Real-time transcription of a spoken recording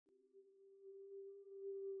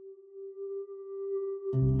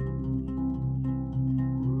Hey,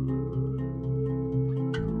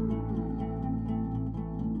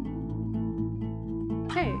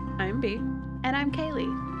 I'm B. And I'm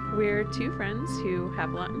Kaylee. We're two friends who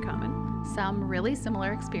have a lot in common Some really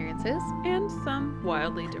similar experiences. and some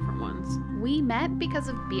wildly different ones. We met because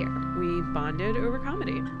of beer, We bonded over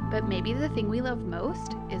comedy but maybe the thing we love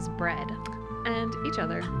most is bread. and each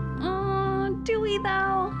other. Do we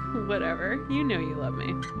though? Whatever. You know you love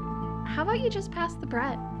me. How about you just pass the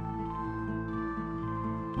bread?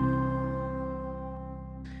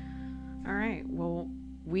 All right. Well,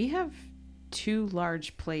 we have two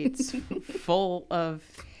large plates full of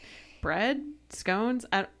bread, scones.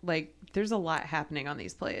 There's a lot happening on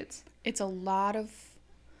these plates. It's a lot of...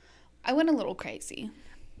 I went a little crazy.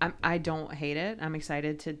 I don't hate it. I'm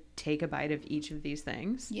excited to take a bite of each of these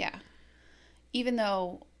things. Yeah. Even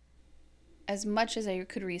though, as much as I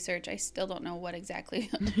could research, I still don't know what exactly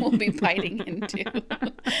we'll be biting into.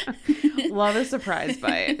 Love a surprise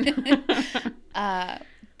bite.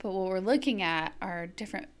 But what we're looking at are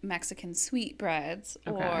different Mexican sweetbreads,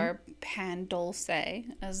 Okay. or pan dulce,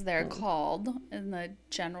 as they're called in the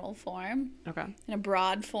general form, Okay. in a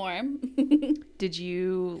broad form. Did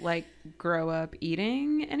you grow up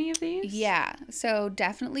eating any of these? Yeah, so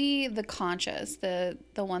definitely the conchas,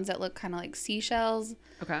 the ones that look kind of like seashells,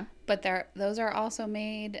 Okay. but those are also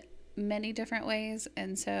made many different ways,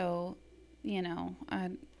 and so,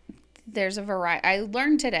 there's a variety. I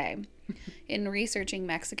learned today in researching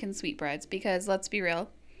Mexican sweetbreads, because let's be real,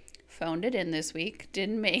 phoned it in this week,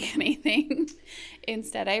 didn't make anything.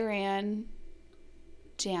 Instead, I ran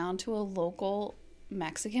down to a local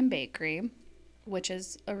Mexican bakery, which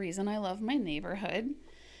is a reason I love my neighborhood.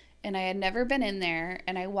 And I had never been in there,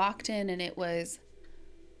 and I walked in and it was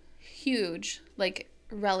huge,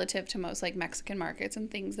 relative to most Mexican markets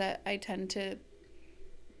and things that I tend to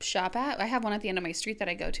shop at. I have one at the end of my street that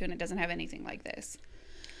I go to, and it doesn't have anything like this.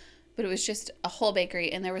 But it was just a whole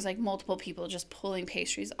bakery, and there was multiple people just pulling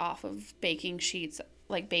pastries off of baking sheets,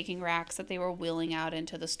 baking racks that they were wheeling out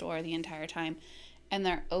into the store the entire time. And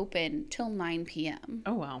they're open till 9 p.m.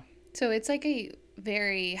 Oh, wow. So it's a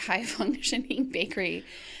very high-functioning bakery.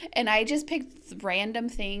 And I just picked random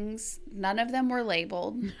things. None of them were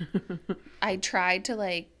labeled. I tried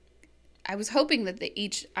to, I was hoping that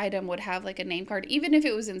each item would have a name card, even if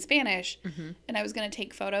it was in Spanish, and I was going to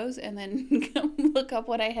take photos and then look up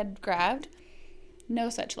what I had grabbed. No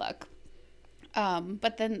such luck.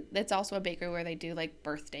 But then it's also a bakery where they do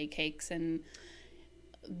birthday cakes and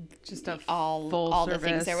Just a all the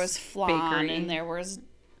things. There was flan bakery. and there was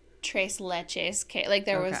tres leches cake.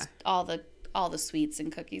 There was all the sweets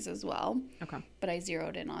and cookies as well. Okay. But I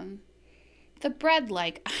zeroed in on the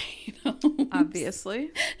bread-like items.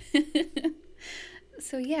 obviously.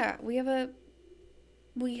 So yeah, we have a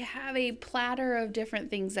platter of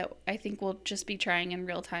different things that I think we'll just be trying in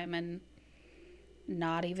real time and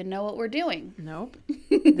not even know what we're doing. Nope.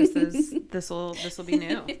 This will be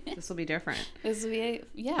new. This will be different. This will be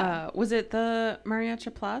was it the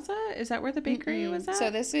Mariachi Plaza? Is that where the bakery was at?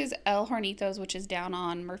 So this is El Hornitos, which is down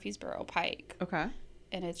on Murfreesboro Pike. Okay.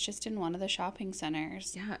 And it's just in one of the shopping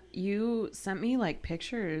centers. Yeah, you sent me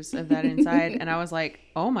pictures of that inside, and I was like,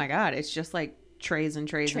 "Oh my god, it's just trays and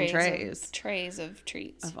trays and trays. Trays of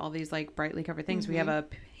treats. Of all these brightly covered things. We have a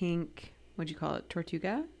pink, what'd you call it,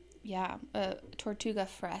 tortuga? Yeah, Tortuga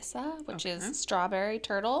Fresa, which is strawberry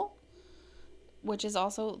turtle, which is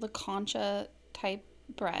also the concha type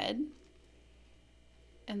bread.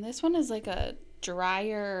 And this one is a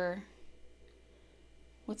drier...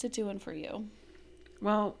 What's it doing for you?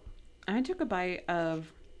 Well, I took a bite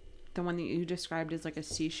of the one that you described as a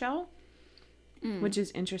seashell, which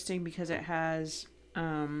is interesting because it has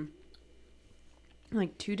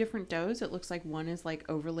two different doughs. It looks like one is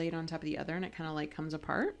overlaid on top of the other, and it kind of comes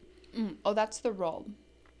apart. Oh, that's the roll,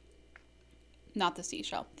 not the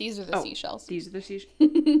seashell. These are the seashells. These are the seashells.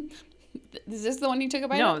 Is this the one you took a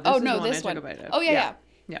bite No, of? this is no, the one this I one. took a bite of. Oh yeah.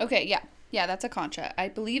 Yeah. Okay, yeah, that's a concha. I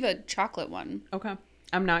believe a chocolate one. Okay.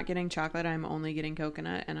 I'm not getting chocolate. I'm only getting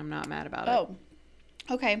coconut, and I'm not mad about it. Oh,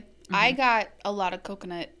 okay. I got a lot of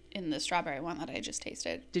coconut in the strawberry one that I just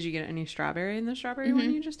tasted. Did you get any strawberry in the strawberry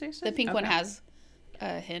one you just tasted? The pink one has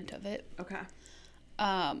a hint of it. Okay.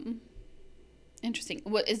 Interesting.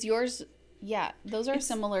 What is yours? Yeah, those are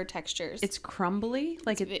similar textures. It's crumbly.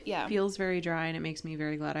 It yeah. feels very dry, and it makes me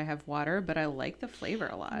very glad I have water, but I like the flavor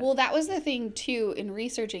a lot. Well, that was the thing, too, in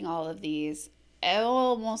researching all of these.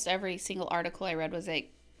 Almost every single article I read was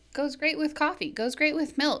goes great with coffee, goes great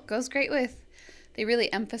with milk, goes great with... They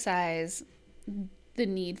really emphasize the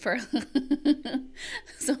need for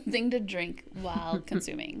something to drink while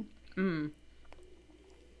consuming.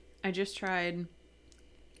 I just tried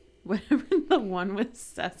whatever the one with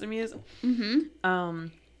sesame is.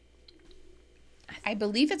 I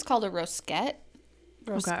believe it's called a rosquette.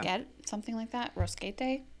 Rosquette, something like that.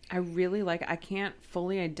 Rosquete. I really like it. I can't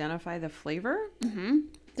fully identify the flavor.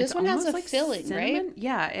 This one has a filling, cinnamon. right?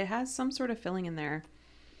 Yeah, it has some sort of filling in there.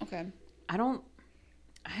 Okay. I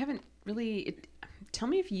haven't really... tell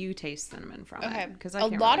me if you taste cinnamon from it. Because a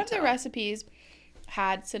lot of the recipes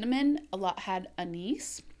had cinnamon. A lot had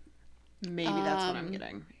anise. Maybe that's what I'm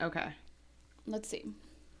getting. Okay. Let's see.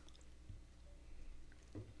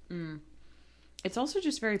 It's also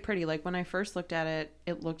just very pretty. Like when I first looked at it,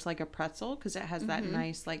 it looked like a pretzel because it has that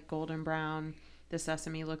nice like golden brown. The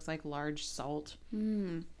sesame looks like large salt.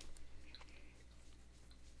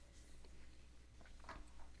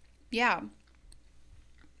 Yeah.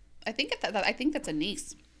 I think that's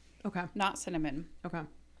anise. Okay. Not cinnamon. Okay.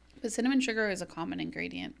 But cinnamon sugar is a common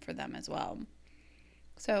ingredient for them as well.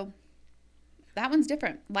 So that one's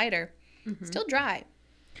different, lighter, still dry,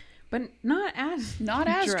 but not as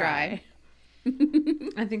dry.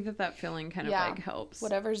 I think that filling kind of like helps.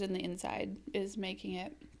 Whatever's in the inside is making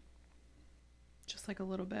it just like a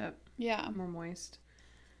little bit more moist.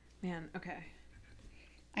 Man, okay.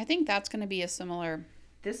 I think that's going to be a similar.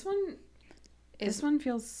 This one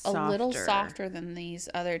feels softer. A little softer than these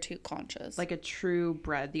other two conchas. Like a true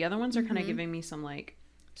bread. The other ones are kind of giving me some like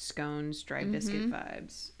scones, dry biscuit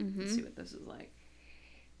vibes. Let's see what this is like.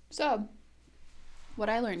 So, what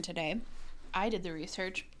I learned today, I did the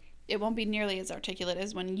research. It won't be nearly as articulate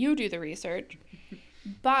as when you do the research.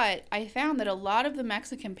 But I found that a lot of the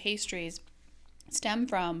Mexican pastries stem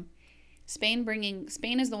from Spain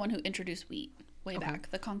is the one who introduced wheat way back.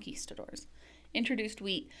 The conquistadors introduced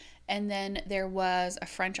wheat. And then there was a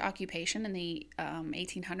French occupation in the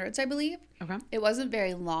 1800s, I believe. Okay. It wasn't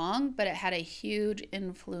very long, but it had a huge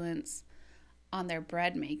influence on their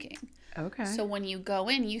bread making. Okay. So when you go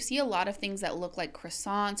in, you see a lot of things that look like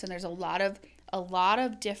croissants, and there's a lot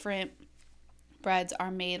of different breads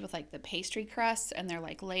are made with like the pastry crusts, and they're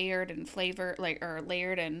like layered and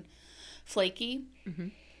layered and flaky.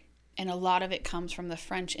 And a lot of it comes from the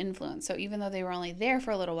French influence. So even though they were only there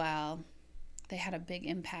for a little while, they had a big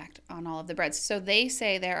impact on all of the breads. So they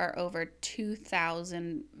say there are over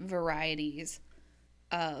 2,000 varieties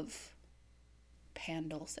of pan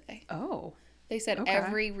dulce. Oh. They said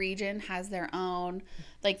every region has their own.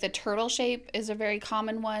 Like the turtle shape is a very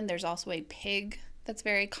common one. There's also a pig that's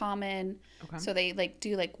very common. Okay. So they like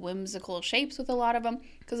do like whimsical shapes with a lot of them.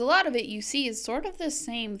 Because a lot of it you see is sort of the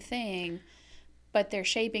same thing, but they're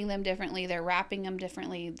shaping them differently. They're wrapping them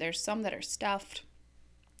differently. There's some that are stuffed.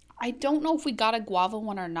 I don't know if we got a guava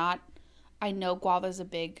one or not. I know guava is a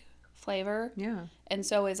big flavor. Yeah. And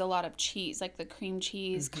so is a lot of cheese, like the cream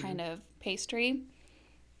cheese kind of pastry.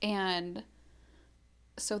 And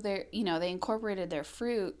so they incorporated their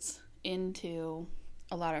fruits into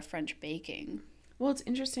a lot of French baking. Well, it's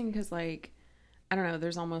interesting because like, I don't know,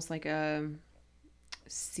 there's almost like a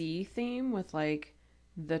sea theme with like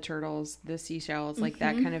the turtles, the seashells, like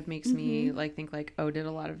that kind of makes me like think like, oh, did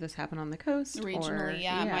a lot of this happen on the coast? Regionally,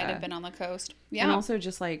 it might have been on the coast. Yeah. And also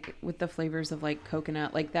just like with the flavors of like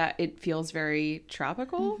coconut, like that, it feels very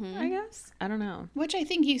tropical, I guess. I don't know. Which I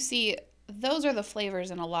think you see, those are the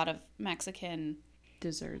flavors in a lot of Mexican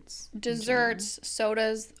desserts,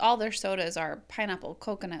 sodas. All their sodas are pineapple,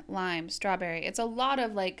 coconut, lime, strawberry. It's a lot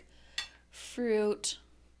of like fruit.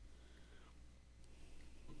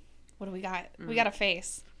 What do we got? We got a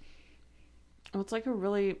face. Well, it's like a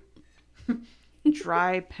really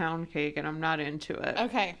dry pound cake, and I'm not into it.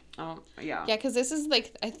 Okay. Oh, yeah. Yeah, because this is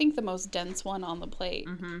like, I think the most dense one on the plate.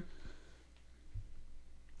 Again,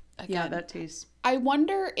 yeah, that tastes. I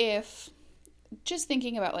wonder if, just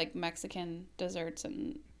thinking about like Mexican desserts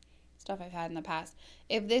and stuff I've had in the past,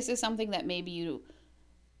 if this is something that maybe you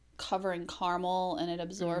cover in caramel and it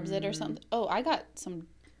absorbs it or something. Oh, I got some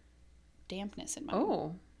dampness in my mouth.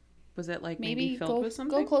 Oh. Was it like maybe filled with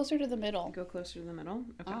something? Go closer to the middle. Go closer to the middle?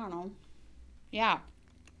 Okay. I don't know. Yeah.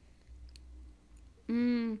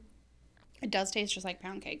 It does taste just like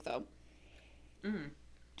pound cake, though.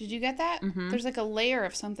 Did you get that? There's like a layer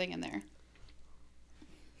of something in there.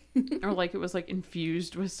 Or like it was like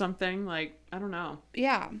infused with something. Like, I don't know.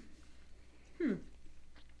 Yeah.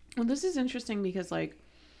 Well, this is interesting because like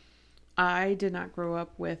I did not grow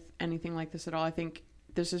up with anything like this at all. I think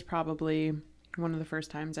this is probably one of the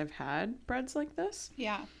first times I've had breads like this.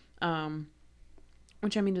 Yeah.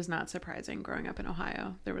 Which I mean is not surprising. Growing up in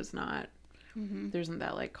Ohio, there was not, there isn't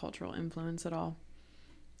that like cultural influence at all.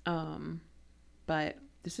 But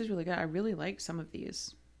this is really good. I really like some of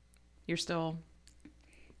these. I'm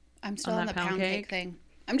still on the pound cake thing.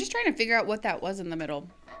 I'm just trying to figure out what that was in the middle.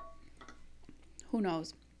 Who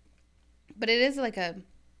knows? But it is like a,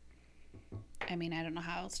 I mean, I don't know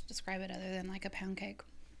how else to describe it other than like a pound cake.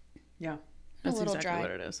 Yeah. A That's little exactly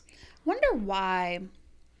dry. what it is. Wonder why.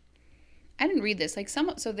 I didn't read this. Like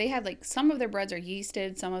so they had like some of their breads are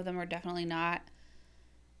yeasted, some of them are definitely not.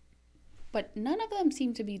 But none of them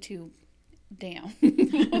seem to be too damn.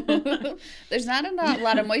 There's not a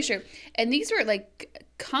lot of moisture. And these were like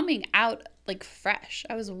coming out like fresh.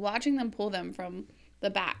 I was watching them pull them from the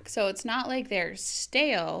back. So it's not like they're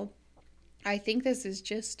stale. I think this is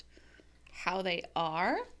just how they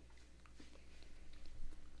are.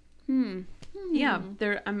 Yeah,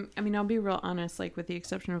 I mean, I'll be real honest, like with the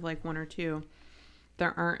exception of like one or two,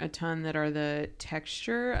 there aren't a ton that are the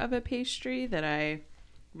texture of a pastry that I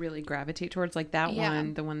really gravitate towards. Like that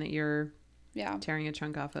one, the one that you're tearing a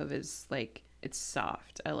chunk off of is like, it's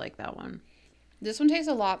soft. I like that one. This one tastes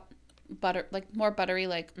a lot like more buttery,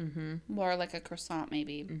 like more like a croissant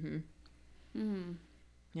maybe.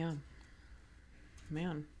 Yeah.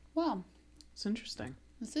 Man. Well, it's interesting.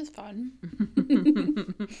 This is fun.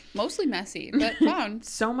 Mostly messy, but fun.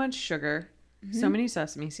 So much sugar. So many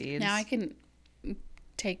sesame seeds. Now I can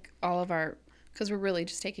take all of our, because we're really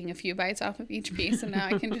just taking a few bites off of each piece, and now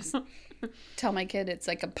I can just tell my kid it's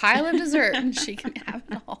like a pile of dessert and she can have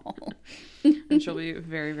it all. And she'll be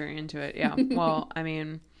very, very into it. Yeah. Well, I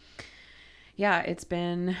mean, yeah, it's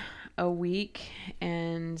been a week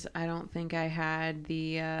and I don't think I had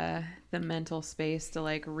the mental space to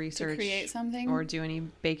like research to create something or do any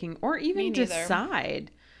baking or even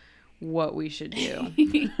decide what we should do.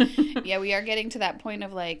 Yeah, we are getting to that point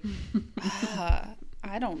of like,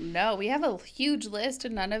 I don't know. We have a huge list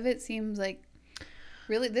and none of it seems like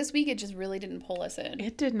really this week. It just really didn't pull us in.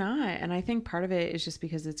 It did not. And I think part of it is just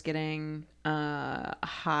because it's getting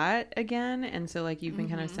hot again. And so like you've been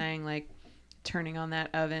kind of saying like turning on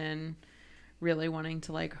that oven, really wanting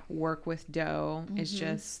to like work with dough is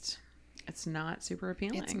just, it's not super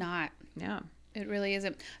appealing. It's not. Yeah. It really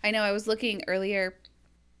isn't. I know I was looking earlier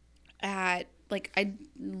at like, I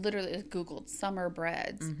literally Googled summer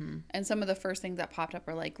breads and some of the first things that popped up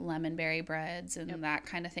were like lemon berry breads and that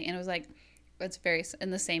kind of thing. And it was like, it's very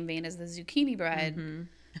in the same vein as the zucchini bread.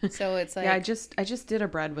 So it's like, yeah, I just did a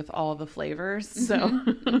bread with all the flavors. So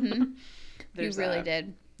you really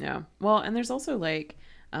did. Yeah. Well, and there's also like,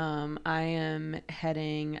 I am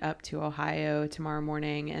heading up to Ohio tomorrow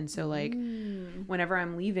morning. And so like whenever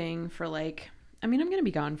I'm leaving for like, I mean, I'm going to be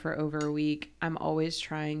gone for over a week. I'm always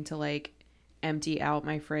trying to like empty out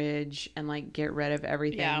my fridge and like get rid of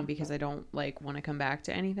everything because I don't like want to come back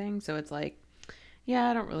to anything. So it's like, yeah,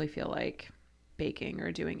 I don't really feel like baking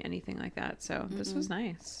or doing anything like that. So this was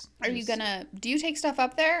nice. Are you gonna, do you take stuff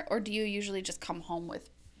up there or do you usually just come home with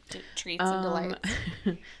treats and delights?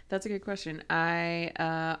 That's a good question.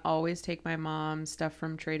 I always take my mom stuff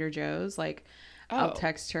from Trader Joe's. Like I'll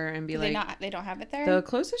text her and be like, they don't have it there? The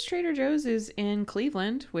closest Trader Joe's is in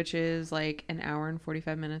Cleveland, which is like an hour and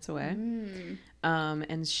 45 minutes away.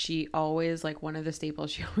 And she always, like, one of the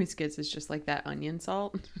staples she always gets is just like that onion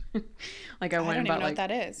salt. Like I went and bought know what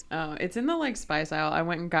that is. Oh, it's in the like spice aisle. I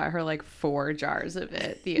went and got her like 4 jars of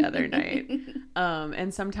it the other night.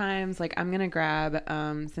 And sometimes like I'm gonna grab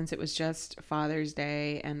since it was just Father's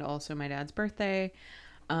Day and also my dad's birthday.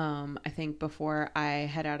 I think before I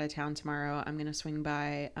head out of town tomorrow, I'm going to swing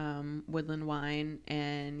by Woodland Wine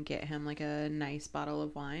and get him like a nice bottle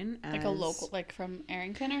of wine. Like a local, like from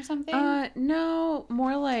Arrington or something? No,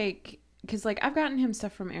 more like, because like I've gotten him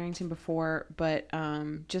stuff from Arrington before, but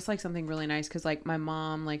just like something really nice because like my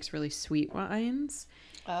mom likes really sweet wines.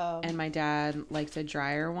 And my dad likes a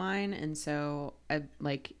drier wine. And so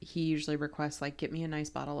he usually requests like, get me a nice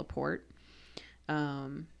bottle of port.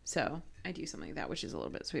 So I do something like that, which is a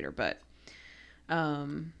little bit sweeter, but,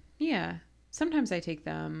 yeah, sometimes I take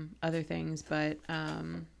them other things, but,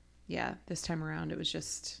 yeah, this time around it was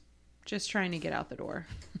just trying to get out the door.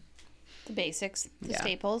 The basics, the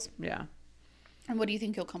staples. Yeah. And what do you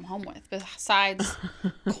think you'll come home with besides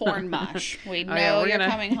corn mush? We know you're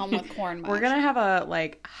coming home with corn mush. We're going to have a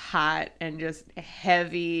like hot and just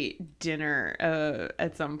heavy dinner,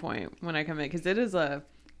 at some point when I come in. 'Cause it is a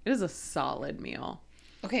solid meal.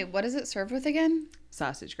 Okay, what is it served with again?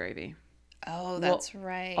 Sausage gravy. Oh, that's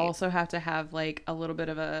right. Also have to have like a little bit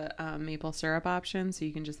of a maple syrup option so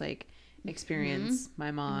you can just like experience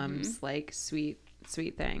my mom's like sweet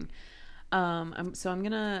thing. So I'm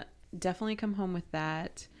gonna definitely come home with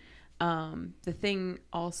that. The thing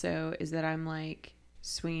also is that I'm like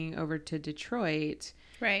swinging over to Detroit.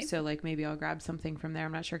 Right. So like maybe I'll grab something from there.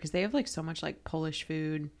 I'm not sure because they have like so much like Polish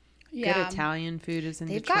food. Yeah. Good Italian food is in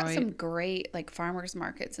Detroit. They've got some great like farmers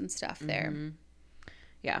markets and stuff there.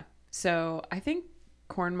 Yeah. So I think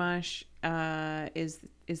corn mush is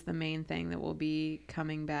the main thing that will be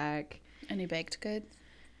coming back. Any baked goods?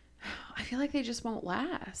 I feel like they just won't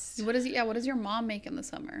last. What does your mom make in the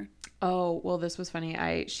summer? Oh, well, this was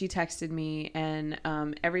funny. She texted me, and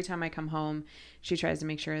every time I come home, she tries to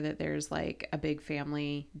make sure that there's like a big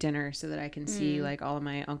family dinner so that I can see like all of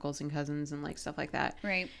my uncles and cousins and like stuff like that.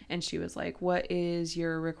 Right. And she was like, "What is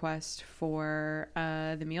your request for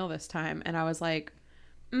the meal this time?" And I was like,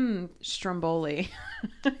 Stromboli.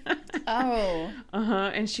 Oh.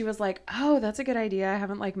 And she was like, "Oh, that's a good idea. I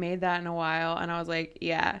haven't like made that in a while." And I was like,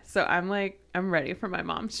 "Yeah." So I'm ready for my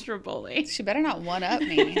mom's Stromboli. She better not one up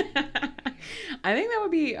me. I think that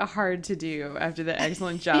would be hard to do after the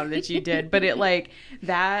excellent job that you did. But it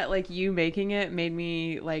you making it made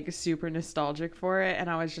me like super nostalgic for it. And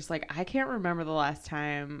I was just like, I can't remember the last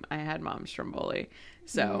time I had mom's Stromboli.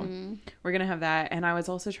 So we're going to have that. And I was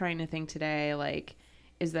also trying to think today, like,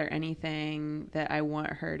 is there anything that I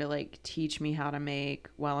want her to like teach me how to make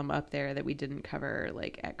while I'm up there that we didn't cover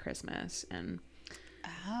like at Christmas? And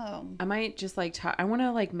I might just like I want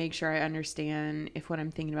to like make sure I understand if what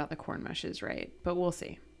I'm thinking about the corn mush is right, but we'll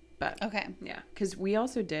see. But okay, yeah, because we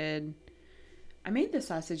also I made the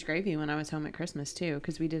sausage gravy when I was home at Christmas too,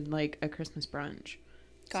 because we did like a Christmas brunch.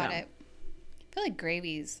 Got it. I feel like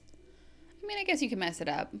gravies, I mean, I guess you can mess it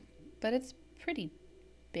up, but it's pretty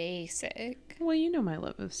basic. Well, you know my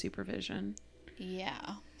love of supervision.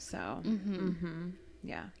 Yeah. So,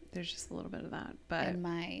 yeah, there's just a little bit of that, but and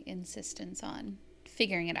my insistence on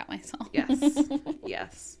figuring it out myself.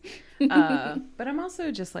 Yes. But I'm also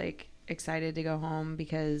just like excited to go home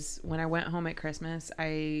because when I went home at Christmas,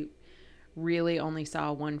 I really only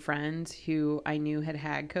saw one friend who I knew had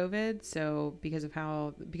COVID. So because of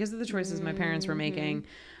the choices my parents were making,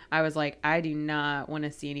 I was like, I do not want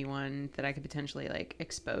to see anyone that I could potentially like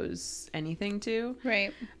expose anything to.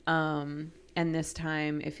 Right. And this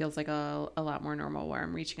time it feels like a lot more normal where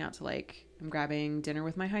I'm reaching out to like, I'm grabbing dinner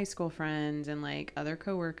with my high school friends and like other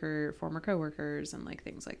former coworkers and like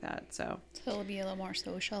things like that. So it'll be a little more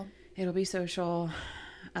social. It'll be social.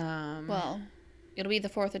 Well, it'll be the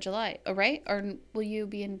 4th of July, right? Or will you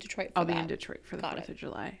be in Detroit for I'll be in Detroit for the 4th of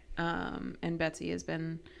July. And Betsy has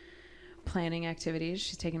been planning activities.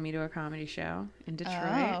 She's taken me to a comedy show in Detroit.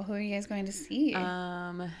 Oh, who are you guys going to see?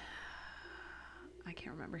 I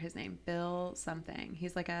can't remember his name. Bill something.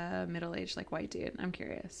 He's like a middle-aged like white dude. I'm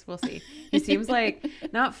curious. We'll see. He seems like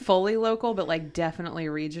not fully local, but like definitely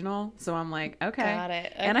regional. So I'm like, okay. Got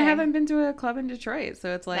it. Okay. And I haven't been to a club in Detroit,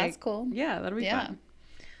 so it's like that's cool. Yeah, that'll be fun.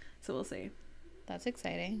 So we'll see. That's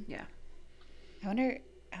exciting. Yeah. I wonder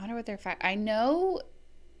what their I know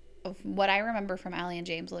of what I remember from Allie and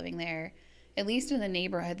James living there, at least in the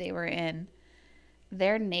neighborhood they were in,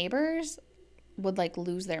 their neighbors would like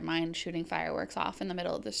lose their mind shooting fireworks off in the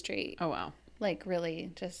middle of the street. Oh, wow. Like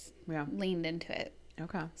really just leaned into it.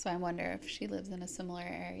 Okay. So I wonder if she lives in a similar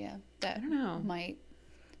area that I don't know. might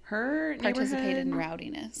her participate in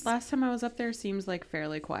rowdiness. Last time I was up there seems like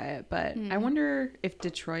fairly quiet, but I wonder if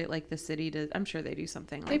Detroit, like the city, does. I'm sure they do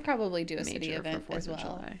something. They probably do a city event for 4th as well. Of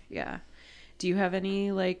July. Yeah. Do you have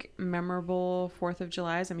any like memorable 4th of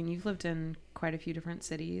Julys? I mean, you've lived in quite a few different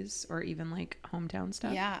cities, or even like hometown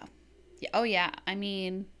stuff. Yeah. Oh yeah. I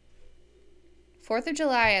mean, 4th of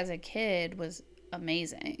July as a kid was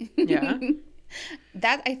amazing. Yeah.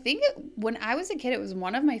 I think when I was a kid, it was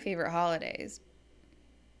one of my favorite holidays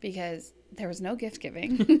because there was no gift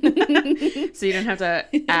giving. So you didn't have to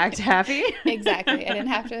act happy? Exactly. I didn't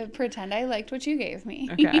have to pretend I liked what you gave me.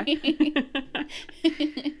 Okay.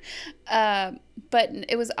 But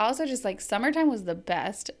it was also just like summertime was the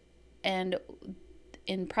best. And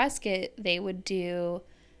in Prescott, they would do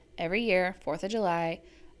every year, 4th of July,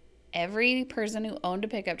 every person who owned a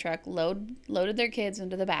pickup truck loaded their kids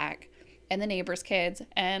into the back, and the neighbors' kids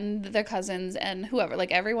and their cousins and whoever,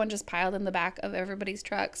 like everyone just piled in the back of everybody's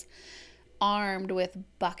trucks, armed with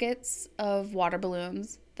buckets of water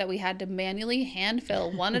balloons that we had to manually hand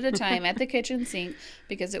fill one at a time at the kitchen sink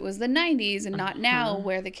because it was the 90s and not now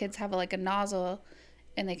where the kids have like a nozzle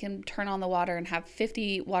and they can turn on the water and have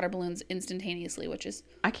 50 water balloons instantaneously, which is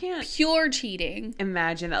pure cheating.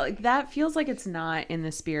 Imagine that. Like that feels like it's not in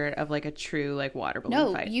the spirit of like a true like water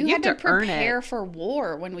balloon fight. You had to prepare for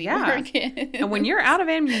war when we were kids. And when you're out of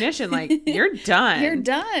ammunition, like you're done. You're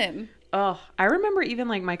done. Oh, I remember even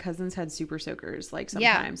like my cousins had super soakers like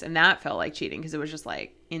sometimes, and that felt like cheating because it was just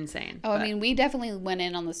like insane. Oh, I mean, we definitely went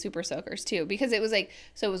in on the super soakers too because it was like,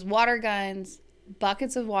 so it was water guns,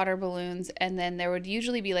 buckets of water balloons, and then there would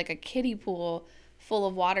usually be like a kiddie pool full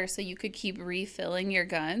of water so you could keep refilling your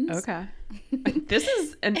guns. Okay. This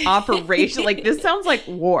is an operation. Like, this sounds like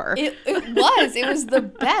war. It was the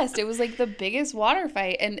best. It was like the biggest water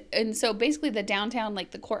fight. And so basically the downtown,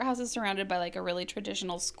 like the courthouse is surrounded by like a really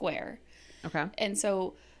traditional square. Okay. And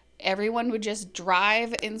so everyone would just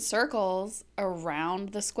drive in circles around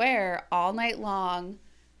the square all night long,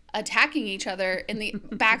 attacking each other in the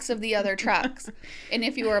backs of the other trucks. And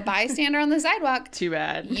if you were a bystander on the sidewalk, too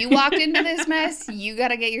bad. You walked into this mess, you got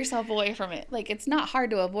to get yourself away from it. Like, it's not hard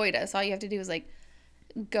to avoid us. All you have to do is like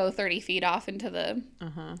go 30 feet off into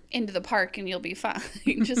the park and you'll be fine.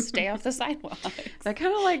 Just stay off the sidewalk. That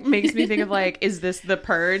kind of like makes me think of like, is this The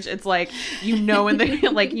Purge? It's like, when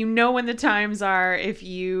the times are, if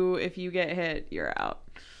you get hit, you're out.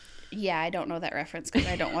 Yeah, I don't know that reference because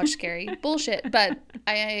I don't watch scary bullshit, but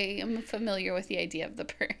I am familiar with the idea of The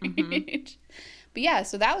Purge. Mm-hmm. But yeah,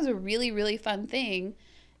 so that was a really, really fun thing.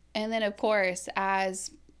 And then, of course,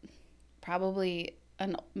 as probably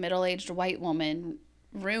a middle-aged white woman,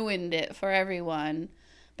 ruined it for everyone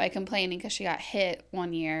by complaining because she got hit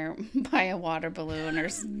one year by a water balloon or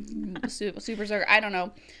super soaker. I don't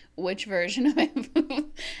know which version of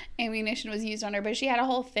ammunition was used on her, but she had a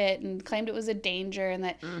whole fit and claimed it was a danger and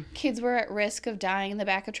that kids were at risk of dying in the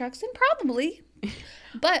back of trucks, and probably.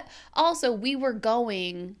 But also, we were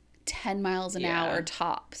going 10 miles an hour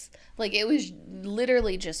tops. Like, it was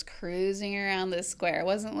literally just cruising around this square. It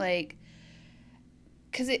wasn't like,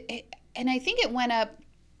 because and I think it went up.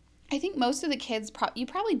 I think most of the kids, you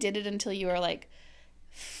probably did it until you were like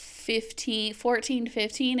 14,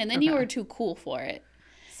 15, and then you were too cool for it.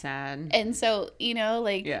 Sad. And so,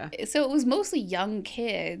 so it was mostly young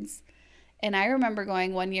kids. And I remember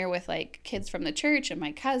going one year with like kids from the church and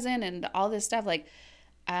my cousin and all this stuff. Like,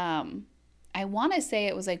 I want to say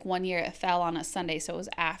it was like one year it fell on a Sunday, so it was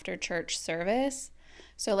after church service.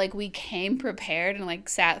 So, like, we came prepared and, like,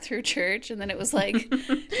 sat through church, and then it was, like,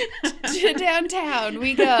 to downtown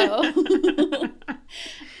we go.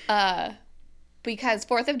 Because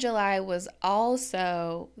 4th of July was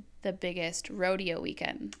also the biggest rodeo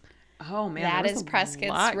weekend. Oh, man. That is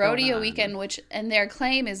Prescott's rodeo weekend, and their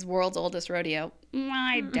claim is world's oldest rodeo.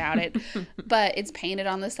 I doubt it. But it's painted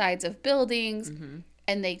on the sides of buildings,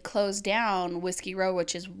 and they closed down Whiskey Row,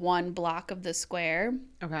 which is one block of the square.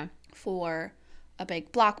 Okay. For a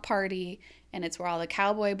big block party, and it's where all the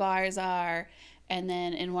cowboy bars are, and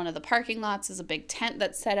then in one of the parking lots is a big tent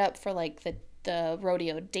that's set up for like the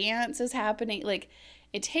rodeo dance is happening. Like,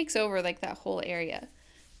 it takes over like that whole area.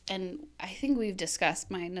 And I think we've discussed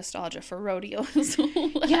my nostalgia for rodeo as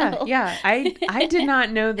well. Yeah. I did not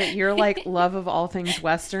know that your like love of all things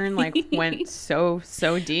Western like went so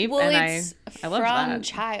deep. Well, and it's I love from that.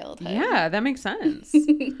 childhood. Yeah, that makes sense.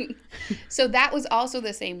 So that was also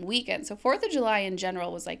the same weekend. So 4th of July in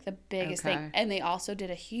general was like the biggest thing. And they also did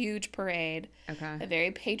a huge parade. Okay. A very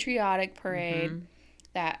patriotic parade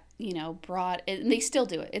that, brought, and they still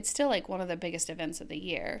do it. It's still like one of the biggest events of the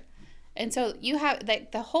year. And so you have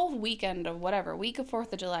like the whole weekend of whatever, week of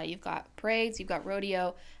 4th of July, you've got parades, you've got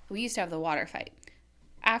rodeo. We used to have the water fight.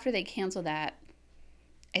 After they canceled that,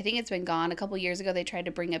 I think it's been gone. A couple years ago, they tried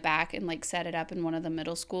to bring it back and like set it up in one of the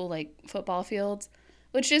middle school like football fields,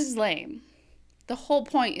 which is lame. The whole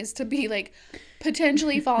point is to be like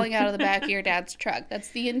potentially falling out of the back of your dad's truck. That's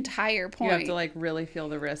the entire point. You have to like really feel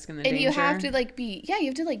the risk and the danger. And you have to like you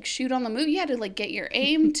have to like shoot on the move. You had to like get your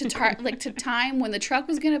aim to to time when the truck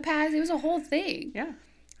was going to pass. It was a whole thing. Yeah.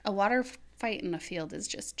 A water fight in a field is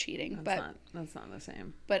just cheating. That's not the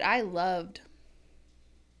same. But I was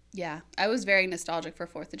very nostalgic for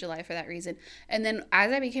 4th of July for that reason. And then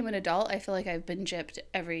as I became an adult, I feel like I've been gypped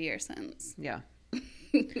every year since. Yeah.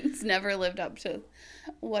 It's never lived up to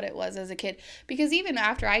what it was as a kid. Because even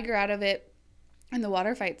after I grew out of it and the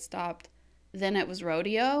water fight stopped, then it was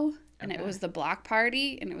rodeo and it was the block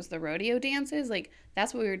party and it was the rodeo dances. Like,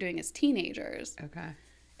 that's what we were doing as teenagers. Okay.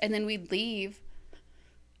 And then we'd leave.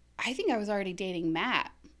 I think I was already dating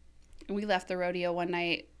Matt. And we left the rodeo one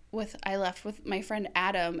night I left with my friend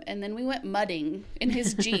Adam, and then we went mudding in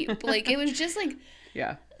his Jeep. Like, it was just like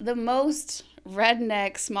the most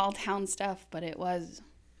redneck small town stuff, but it was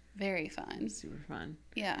very fun. Super fun.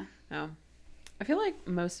 Yeah. Oh. I feel like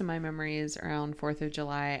most of my memories around 4th of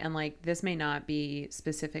July, and like this may not be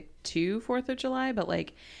specific to 4th of July, but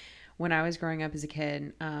like when I was growing up as a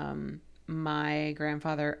kid, my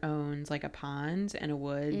grandfather owns like a pond and a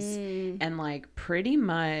woods, and like pretty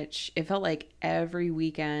much it felt like every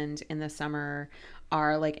weekend in the summer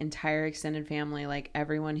our like entire extended family, like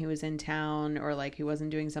everyone who was in town or like who wasn't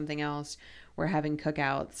doing something else, were having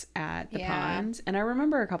cookouts at the pond. And I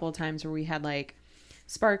remember a couple of times where we had like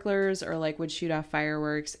sparklers or like would shoot off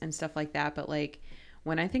fireworks and stuff like that. But like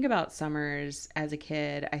when I think about summers as a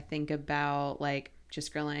kid, I think about like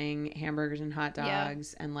just grilling hamburgers and hot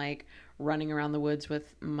dogs and like running around the woods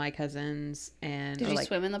with my cousins. And did you like,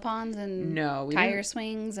 swim in the ponds and no, we tire didn't.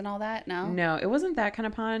 swings and all that? No, it wasn't that kind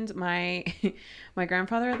of pond. My my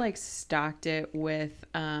grandfather like stocked it with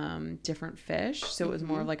different fish, so it was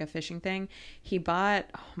more of like a fishing thing. He bought,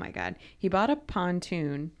 oh my God, he bought a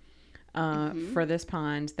pontoon for this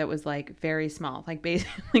pond that was like very small, like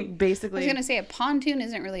basically. I was gonna say a pontoon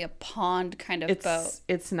isn't really a pond kind of boat.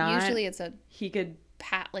 It's not. Usually it's a he could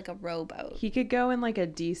like a rowboat. He could go in like a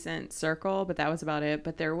decent circle, but that was about it.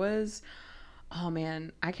 But there was, oh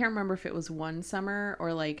man, I can't remember if it was one summer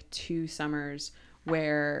or like 2 summers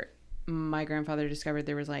where my grandfather discovered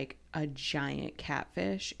there was like a giant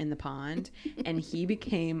catfish in the pond, and he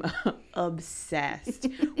became obsessed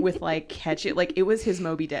with like catch it. Like it was his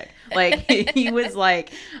Moby Dick. Like he was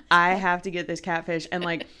like, I have to get this catfish. And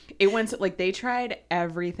like it went like they tried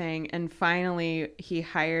everything, and finally he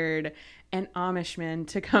hired an Amishman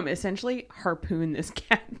to come essentially harpoon this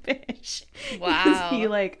catfish. Wow. He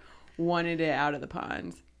like wanted it out of the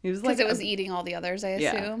pond. He was like, because it was eating all the others, I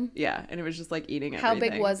assume. Yeah, and it was just like eating everything. How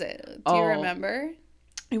big was it? Do you remember?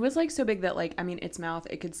 It was like so big that like, I mean, its mouth,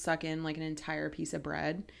 it could suck in like an entire piece of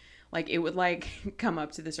bread. Like it would like come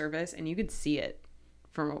up to the surface and you could see it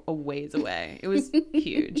from a ways away. It was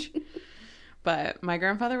huge. But my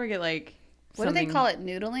grandfather would get like what do they call it?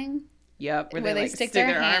 Noodling? Yep. Where they like stick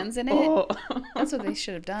their hands in it? Oh. That's what they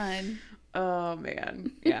should have done. Oh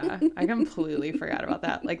man. Yeah. I completely forgot about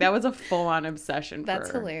that. Like that was a full-on obsession for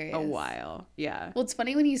hilarious. A while. Yeah. Well, it's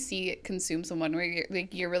funny when you see it consume someone where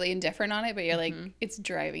you're really indifferent on it, but you're like, it's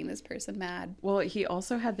driving this person mad. Well, he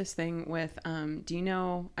also had this thing with do you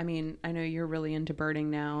know, I mean, I know you're really into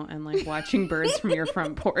birding now and like watching birds from your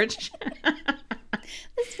front porch.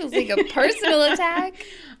 This feels like a personal attack.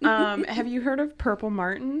 Have you heard of purple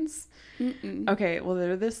martins? Mm-mm. Okay, well,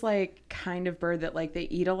 they're this like kind of bird that like they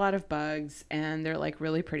eat a lot of bugs and they're like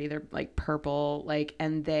really pretty. They're like purple, like,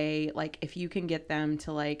 and they like if you can get them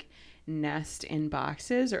to like nest in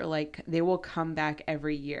boxes or like they will come back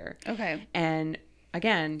every year. Okay. And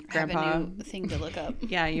again, Grandpa, I have a new thing to look up.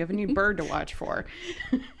 Yeah, you have a new bird to watch for.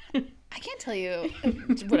 I can't tell you.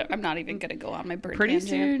 I'm not even going to go on my bird Pretty tangent.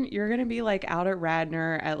 soon, you're going to be like out at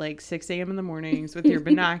Radnor at like 6 a.m. in the mornings with your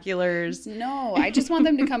binoculars. No, I just want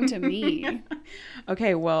them to come to me.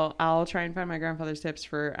 Okay, well, I'll try and find my grandfather's tips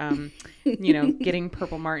for, you know, getting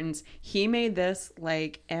purple martins. He made this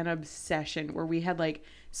like an obsession where we had like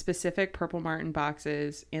specific purple martin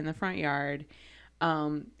boxes in the front yard.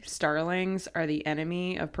 Starlings are the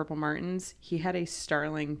enemy of purple martins. He had a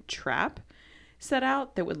starling trap set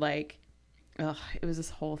out that would like, it was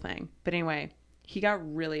this whole thing. But anyway, he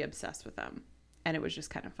got really obsessed with them, and it was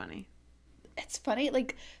just kind of funny. It's funny,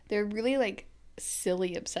 like they're really like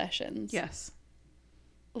silly obsessions. Yes.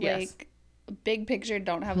 Like big picture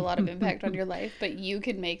don't have a lot of impact on your life, but you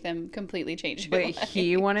can make them completely change your life. But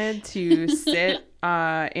he wanted to sit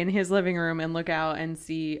in his living room and look out and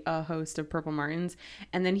see a host of purple martins,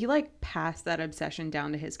 and then he like passed that obsession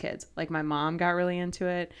down to his kids. Like my mom got really into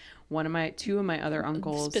it. Two of my other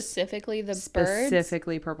uncles, specifically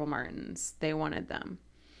purple martins, they wanted them.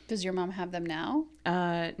 Does your mom have them now?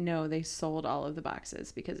 No, they sold all of the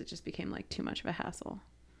boxes because it just became like too much of a hassle.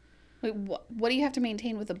 Wait, what do you have to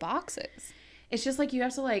maintain with the boxes? It's just like you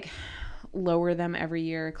have to like lower them every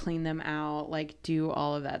year, clean them out, like do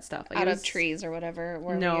all of that stuff. Like out of trees or whatever?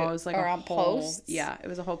 No, it was like on posts? Yeah, it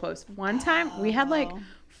was a whole post. One time we had like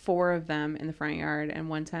 4 of them in the front yard, and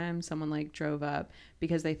one time someone like drove up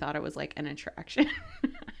because they thought it was like an attraction.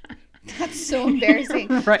 That's so embarrassing.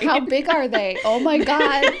 Right? How big are they? Oh my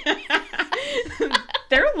God.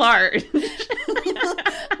 They're large.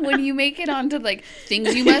 When you make it onto like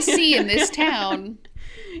things you must see in this town,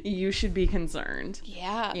 you should be concerned.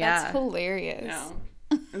 Yeah. That's hilarious.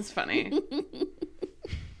 No, it's funny.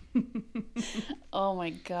 Oh my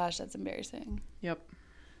gosh, that's embarrassing. Yep.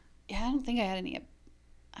 Yeah, I don't think I had any.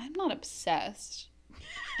 I'm not obsessed.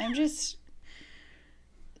 I'm just,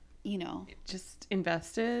 you know. Just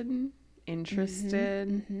invested, interested.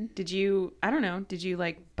 Mm-hmm. Did you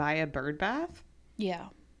like buy a bird bath? Yeah.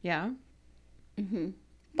 Yeah? Mm-hmm.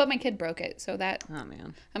 But my kid broke it, so that. Oh,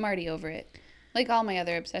 man. I'm already over it. Like all my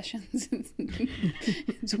other obsessions,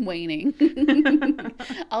 it's waning.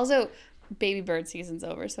 Also, baby bird season's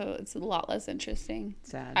over, so it's a lot less interesting.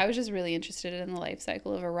 Sad. I was just really interested in the life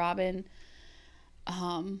cycle of a robin.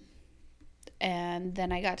 And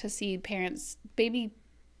then I got to see a baby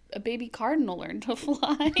cardinal learn to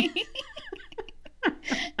fly. It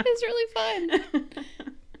was really fun.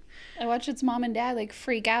 I watched its mom and dad like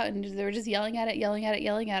freak out, and they were just yelling at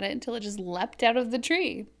it until it just leapt out of the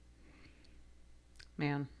tree.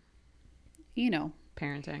 Man. You know.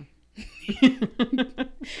 Parenting.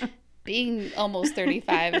 Being almost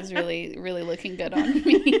 35 is really, really looking good on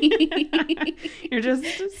me. You're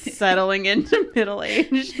just settling into middle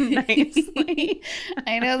age nicely.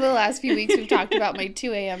 I know the last few weeks we've talked about my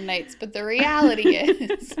 2 a.m. nights, but the reality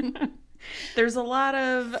is... There's a lot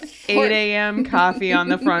of 8 a.m. coffee on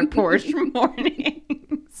the front porch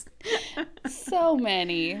mornings. So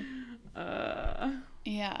many.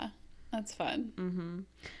 Yeah, that's fun. Mm-hmm.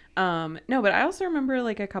 No, but I also remember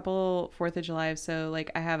like a couple 4th of July. So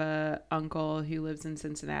like I have a uncle who lives in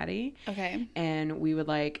Cincinnati. Okay. And we would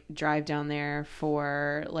like drive down there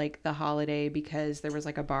for like the holiday because there was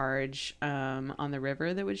like a barge on the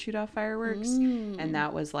river that would shoot off fireworks. And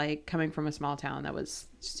that was like coming from a small town. That was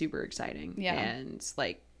super exciting. Yeah. And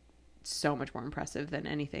like so much more impressive than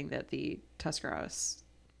anything that the Tuscarawas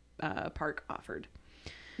park offered.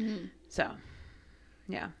 Mm-hmm. So,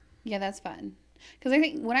 yeah. Yeah, that's fun. Because I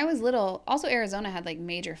think when I was little, also Arizona had like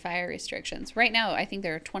major fire restrictions. Right now, I think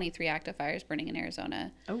there are 23 active fires burning in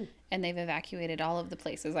Arizona. Oh. And they've evacuated all of the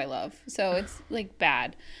places I love. So it's like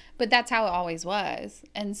bad. But that's how it always was.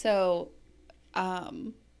 And so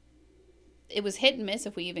it was hit and miss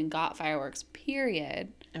if we even got fireworks,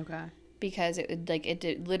 period. Okay. Because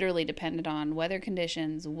it literally depended on weather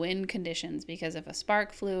conditions, wind conditions, because if a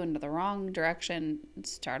spark flew into the wrong direction, it'd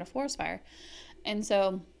start a forest fire. And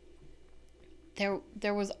so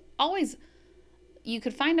there was always, you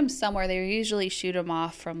could find them somewhere. They usually shoot them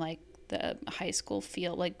off from like the high school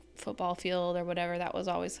field, like football field or whatever. That was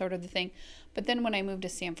always sort of the thing. But then when I moved to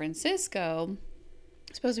San Francisco,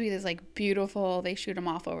 it's supposed to be this like beautiful, they shoot them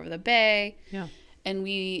off over the bay. Yeah. And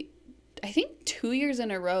I think 2 years in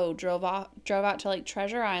a row drove out to like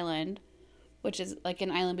Treasure Island, which is like an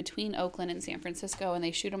island between Oakland and San Francisco. And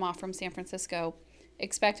they shoot them off from San Francisco,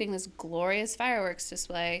 expecting this glorious fireworks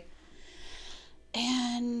display.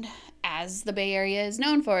 And as the Bay Area is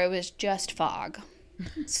known for, it was just fog.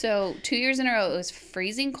 So 2 years in a row, it was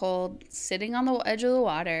freezing cold, sitting on the edge of the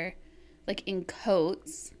water, like in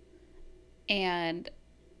coats, and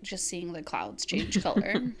just seeing the clouds change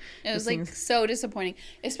color. It was like so disappointing,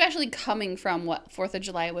 especially coming from what 4th of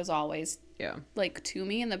July was always like to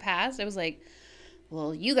me in the past. I was like,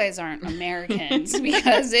 well, you guys aren't Americans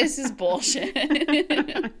because this is bullshit.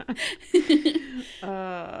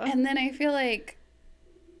 And then I feel like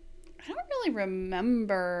I don't really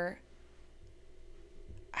remember.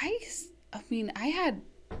 I mean, I had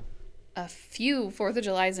a few 4th of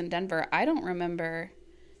Julys in Denver. I don't remember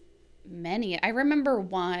many. I remember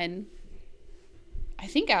one. I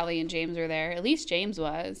think Allie and James were there. At least James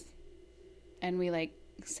was. And we like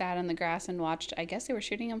sat on the grass and watched. I guess they were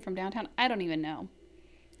shooting them from downtown. I don't even know.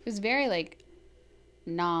 It was very like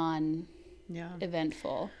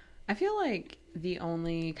eventful. I feel like the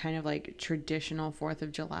only kind of like traditional 4th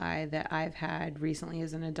of July that I've had recently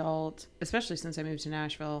as an adult, especially since I moved to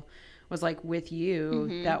Nashville, was like with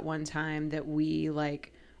you that one time that we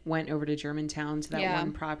like went over to Germantown to that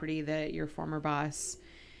one property that your former boss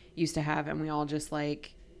used to have, and we all just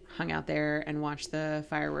like hung out there and watched the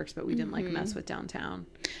fireworks, but we didn't like mess with downtown.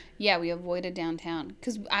 Yeah, we avoided downtown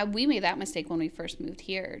because we made that mistake when we first moved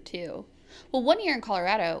here too. Well, one year in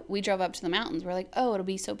Colorado, we drove up to the mountains. We're like, oh, it'll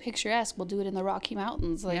be so picturesque. We'll do it in the Rocky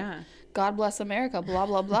Mountains. Like, God bless America, blah,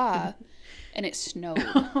 blah, blah. And it snowed.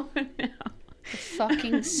 Oh, no. It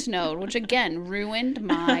fucking snowed, which again ruined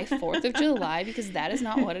my 4th of July because that is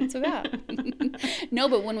not what it's about. No,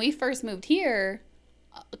 but when we first moved here,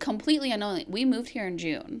 completely unknowingly, we moved here in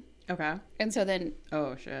June. Okay. And so then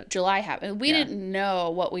July happened. We didn't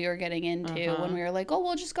know what we were getting into when we were like, oh,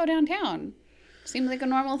 we'll just go downtown. Seems like a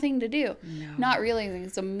normal thing to do. No. Not realizing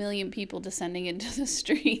it's a million people descending into the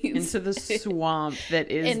streets. Into the swamp that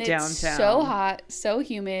is and downtown. It's so hot, so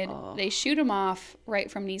humid. Oh. They shoot them off right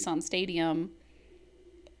from Nissan Stadium.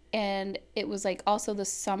 And it was like also the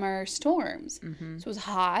summer storms. Mm-hmm. So it was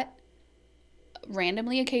hot,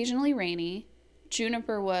 randomly, occasionally rainy.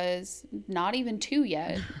 Juniper was not even 2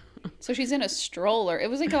 yet. So she's in a stroller. It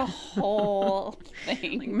was like a whole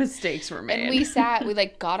thing. Like mistakes were made. And we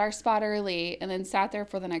like got our spot early and then sat there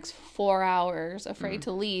for the next 4 hours afraid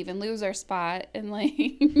to leave and lose our spot. And like,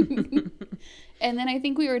 and then I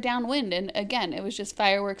think we were downwind. And again, it was just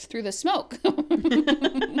fireworks through the smoke. And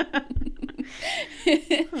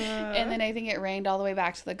then I think it rained all the way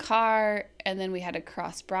back to the car. And then we had to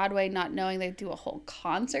cross Broadway, not knowing they'd do a whole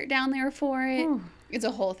concert down there for it. It's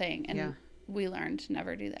a whole thing. And we learned to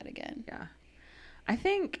never do that again. Yeah. I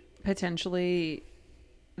think potentially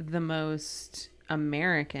the most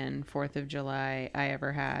American 4th of July I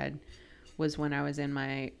ever had was when I was in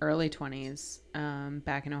my early 20s,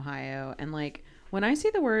 back in Ohio. And like, when I see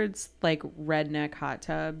the words like redneck hot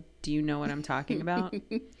tub, do you know what I'm talking about?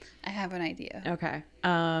 I have an idea. Okay.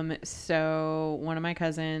 So one of my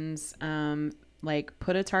cousins, like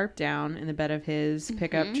put a tarp down in the bed of his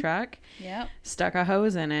pickup truck, Yep. stuck a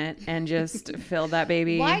hose in it, and just filled that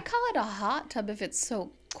baby. Why call it a hot tub if it's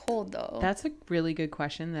so cold though? That's a really good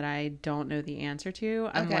question that I don't know the answer to.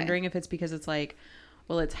 I'm wondering if it's because it's like,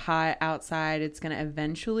 well, it's hot outside, it's going to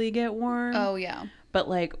eventually get warm. Oh, yeah. But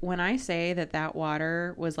like when I say that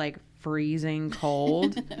water was like freezing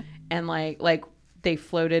cold and like they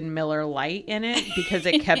floated Miller Lite in it because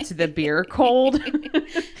it kept the beer cold.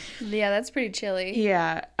 Yeah, that's pretty chilly.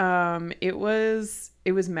 Yeah. It was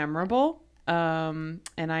memorable. And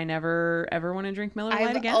I never ever want to drink Miller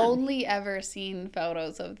Lite again. I've only ever seen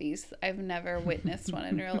photos of these. I've never witnessed one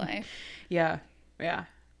in real life. Yeah. Yeah.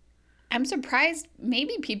 I'm surprised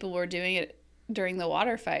maybe people were doing it during the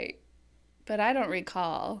water fight, but I don't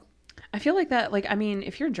recall. I feel like that, like, I mean,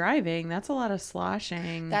 if you're driving, that's a lot of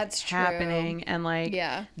sloshing that's happening. And like,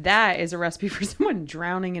 yeah, that is a recipe for someone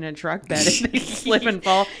drowning in a truck bed if they slip and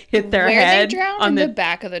fall, hit their Where head they drown on in the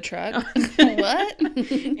back of the truck. What?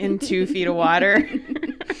 In 2 feet of water.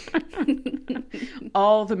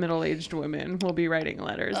 All the middle-aged women will be writing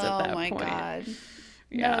letters at that point. Oh my God.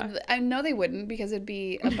 Yeah. No, I know they wouldn't because it'd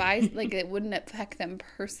be a like it wouldn't affect them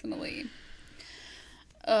personally.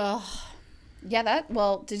 Ugh. Yeah,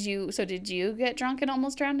 did you get drunk and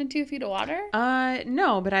almost drowned in 2 feet of water?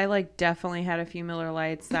 No, but I like definitely had a few Miller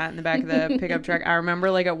Lights sat in the back of the pickup truck. I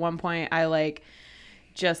remember like at one point I like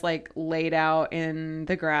just like laid out in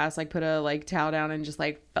the grass, like put a like towel down and just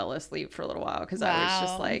like fell asleep for a little while because I was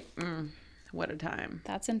just like, what a time.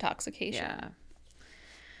 That's intoxication. Yeah.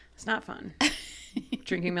 It's not fun.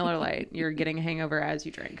 Drinking Miller Lite, you're getting a hangover as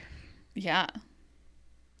you drink. Yeah.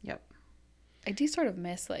 Yep. I do sort of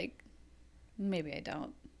miss like, maybe I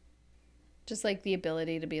don't, just like the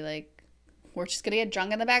ability to be like, we're just gonna get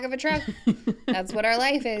drunk in the back of a truck. That's what our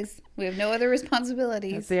life is. We have no other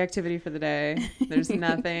responsibilities. That's the activity for the day. There's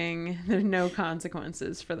there's no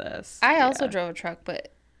consequences for this. I also drove a truck,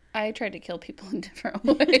 but I tried to kill people in different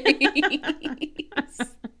ways.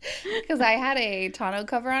 Because I had a tonneau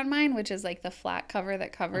cover on mine, which is like the flat cover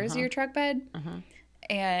that covers your truck bed.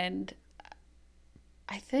 And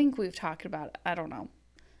I think we've talked about it. I don't know.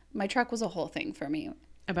 My truck was a whole thing for me.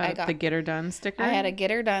 About the Get Her Done sticker? I had a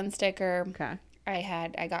Get Her Done sticker. Okay.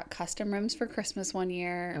 I got custom rims for Christmas one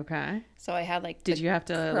year. Okay. So I had like Did you have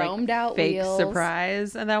to chromed like out fake wheels.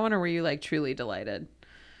 Surprise and that one, or were you like truly delighted?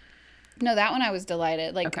 No, that one I was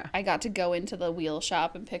delighted. Like okay. I got to go into the wheel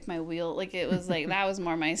shop and pick my wheel. Like it was like that was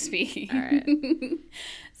more my speed. All right.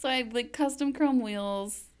 So I had like custom chrome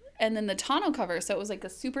wheels and then the tonneau cover. So it was like a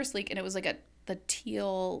super sleek and it was like the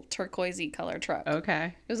teal turquoisey color truck.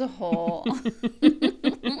 Okay. It was a whole.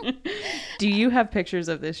 Do you have pictures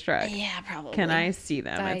of this truck? Yeah, probably. Can I see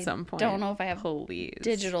them at some point? Don't know if I have Please.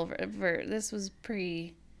 Digital. This was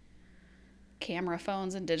pre camera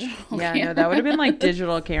phones and digital. Yeah, camera. no, that would have been like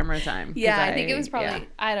digital camera time. Yeah, I think it was probably. Yeah.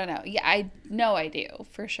 I don't know. Yeah, I know I do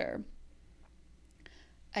for sure.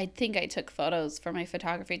 I think I took photos for my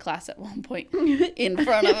photography class at one point in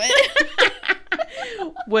front of it.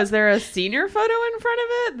 Was there a senior photo in front of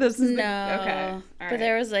it? This is no. Okay. All but right.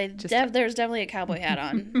 there was there was definitely a cowboy hat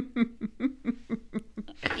on.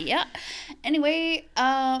 Yeah. Anyway,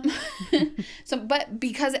 but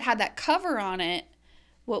because it had that cover on it,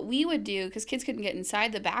 what we would do, because kids couldn't get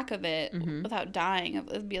inside the back of it without dying, it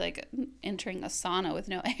would be like entering a sauna with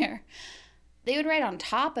no air. They would ride on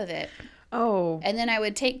top of it. Oh. And then I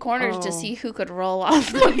would take corners to see who could roll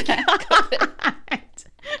off the back of it.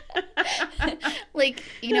 Like,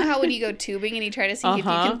 you know how when you go tubing and you try to see if you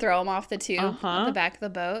can throw them off the tube off the back of the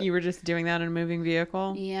boat? You were just doing that in a moving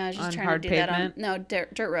vehicle? Yeah, I was just on trying hard to do pavement? that on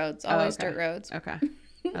dirt roads. Always dirt roads. Okay.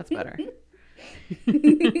 That's better.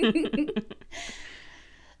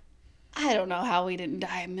 I don't know how we didn't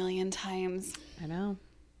die a million times. I know.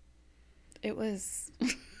 It was...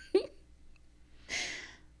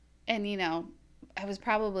 And, you know, I was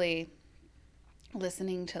probably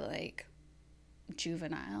listening to, like,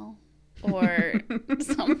 Juvenile or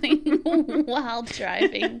something while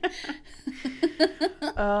driving.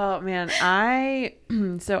 Oh, man. I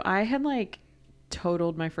had, like,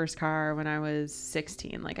 totaled my first car when I was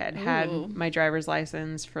 16. Like, I'd had my driver's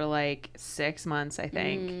license for, like, 6 months, I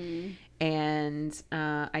think. And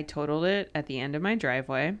I totaled it at the end of my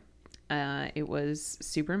driveway. It was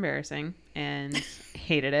super embarrassing and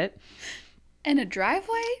hated it. And a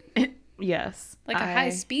driveway? Yes. Like a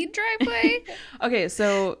high-speed driveway? Okay,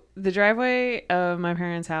 so the driveway of my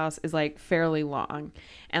parents' house is like fairly long.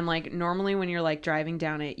 And like normally when you're like driving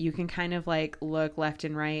down it, you can kind of like look left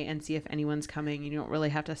and right and see if anyone's coming. You don't really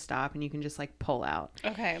have to stop and you can just like pull out.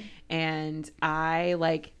 Okay. And I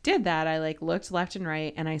like did that. I like looked left and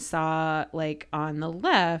right and I saw like on the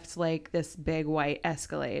left like this big white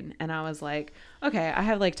Escalade. And I was like, okay, I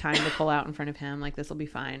have like time to pull out in front of him. Like this will be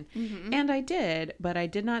fine. Mm-hmm. And I did, but I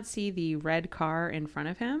did not see the red car in front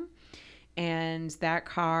of him. And that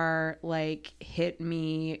car like hit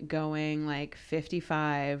me going like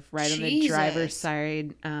 55 right on the driver's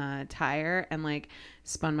side tire and like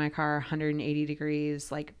spun my car 180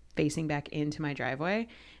 degrees like facing back into my driveway.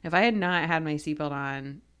 If I had not had my seatbelt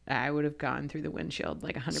on, I would have gone through the windshield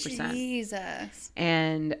like 100%. Jesus.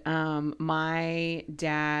 And my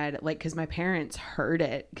dad, like, because my parents heard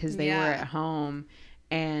it because they were at home,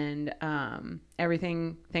 and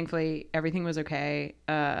thankfully everything was okay.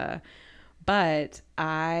 But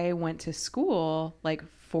I went to school like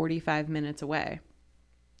 45 minutes away.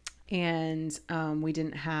 And we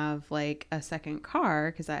didn't have like a second car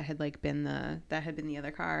because that had been the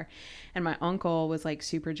other car. And my uncle was like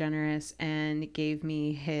super generous and gave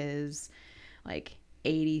me his like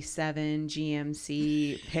 87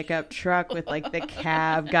 GMC pickup truck with like the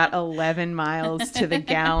cab, got 11 miles to the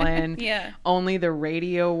gallon. Yeah. Only the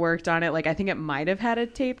radio worked on it. Like I think it might have had a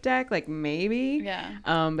tape deck, like maybe. Yeah.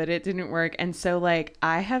 But it didn't work. And so like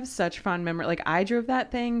I have such fond memory. Like I drove that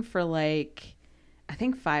thing for like I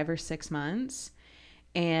think 5 or 6 months.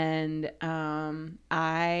 And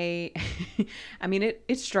I mean,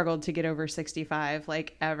 it struggled to get over 65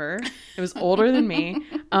 like ever. It was older than me.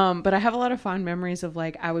 But I have a lot of fond memories of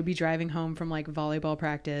like I would be driving home from like volleyball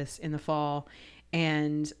practice in the fall,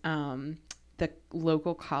 and the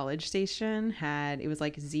local college station it was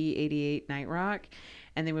like Z88 Night Rock,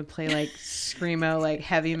 and they would play like screamo, like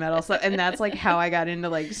heavy metal stuff. And that's like how I got into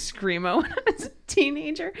like screamo when I was a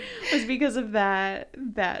teenager, was because of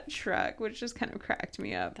that truck, which just kind of cracked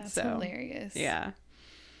me up. That's hilarious. Yeah.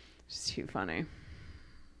 It's too funny.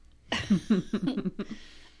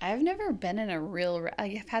 I've never been in a real,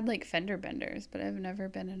 I've had like fender benders, but I've never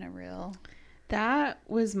been in a real. That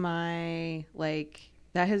was my, like,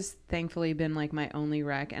 that has thankfully been like my only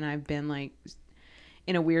wreck. And I've been like,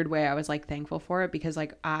 in a weird way, I was like thankful for it, because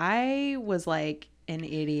like I was like an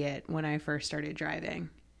idiot when I first started driving.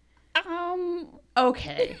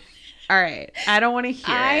 Okay. All right. I don't want to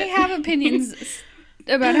hear I it. have opinions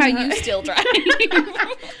about how you still drive.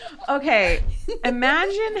 Okay.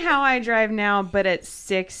 Imagine how I drive now, but at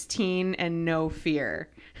 16 and no fear.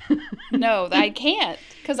 No, I can't,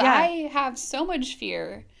 because I have so much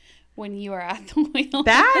fear when you are at the wheel.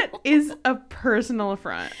 That is a personal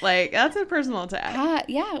affront. Like, that's a personal attack.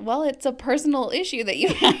 Yeah, well, it's a personal issue that you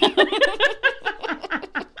have.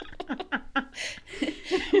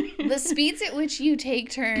 The speeds at which you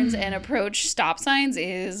take turns and approach stop signs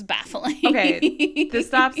is baffling. Okay, the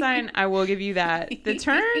stop sign, I will give you that. The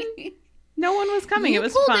turn, no one was coming. It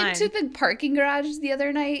was fine. You pulled into the parking garage the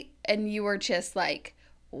other night, and you were just like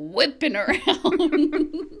whipping around.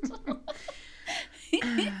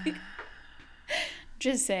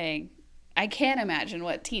 Just saying. I can't imagine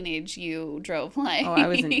what teenage you drove like. Oh, I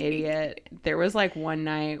was an idiot. There was like one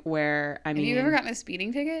night where, Have you ever gotten a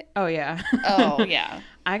speeding ticket? Oh, yeah. Oh, yeah.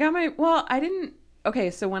 I didn't.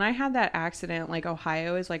 Okay, so when I had that accident, like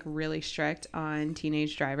Ohio is like really strict on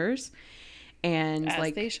teenage drivers. And as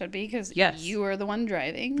like they should be, because yes, you are the one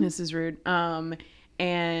driving. This is rude.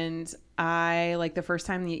 And I, like, the first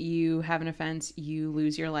time that you have an offense, you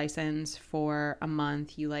lose your license for a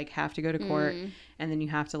month. You like have to go to court, and then you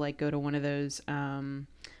have to like go to one of those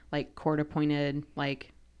like court appointed,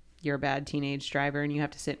 like, you're a bad teenage driver, and you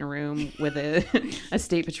have to sit in a room with a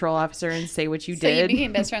state patrol officer and say what you did. So you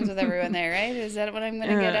became best friends with everyone there, right? Is that what I'm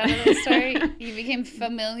going to get out of this story? You became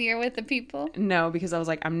familiar with the people? No, because I was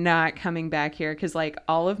like, I'm not coming back here, because like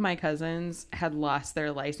all of my cousins had lost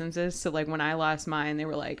their licenses. So like when I lost mine, they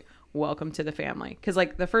were like, welcome to the family. Because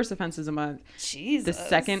like the first offense is a month. Jesus. The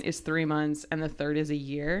second is 3 months, and the third is a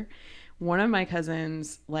year. One of my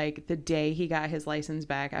cousins, like the day he got his license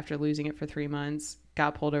back after losing it for 3 months,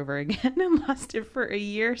 got pulled over again and lost it for a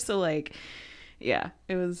year. So like, yeah,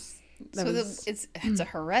 it was. It's a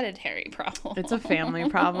hereditary problem. It's a family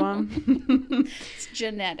problem. It's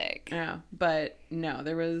genetic. Yeah, but no,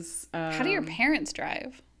 there was. How do your parents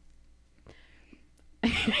drive?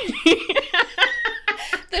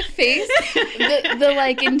 The face, the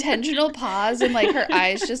like intentional pause, and like her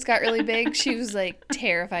eyes just got really big. She was like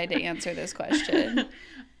terrified to answer this question.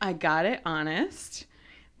 I got it honest.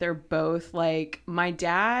 They're both like, my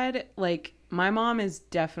dad, like my mom is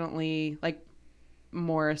definitely like,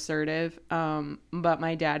 more assertive. But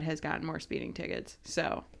my dad has gotten more speeding tickets.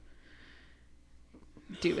 So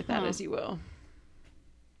do with that as you will.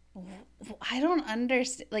 I don't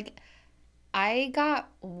understand. Like, I got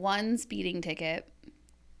one speeding ticket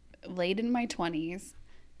late in my 20s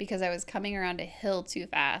because I was coming around a hill too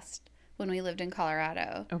fast when we lived in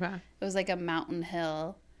Colorado. Okay. It was like a mountain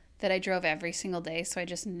hill that I drove every single day, so I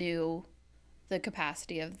just knew the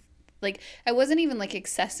capacity of, like, I wasn't even like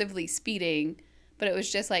excessively speeding, but it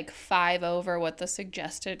was just like 5 over what the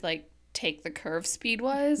suggested like take the curve speed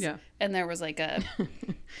was. Yeah. And there was like a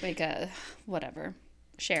whatever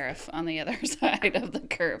sheriff on the other side of the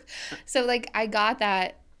curve. So like I got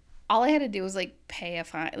that. All I had to do was like pay a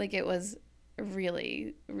fine. Like it was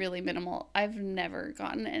really, really minimal. I've never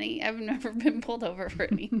been pulled over for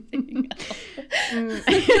anything else.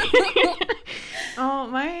 Oh,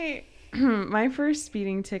 my first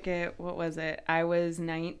speeding ticket, what was it? I was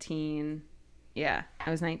 19. Yeah,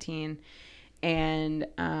 I was 19. And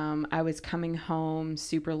I was coming home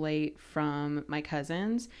super late from my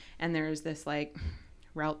cousin's, and there's this like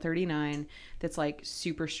Route 39 that's like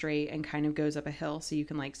super straight and kind of goes up a hill so you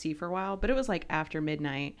can like see for a while, but it was like after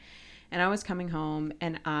midnight, and I was coming home,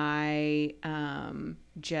 and I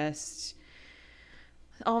just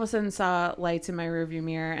all of a sudden saw lights in my rearview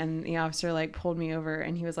mirror, and the officer like pulled me over,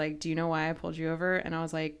 and he was like, "Do you know why I pulled you over?" And I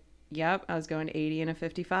was like, "Yep, I was going 80 and a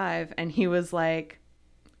 55." And he was like,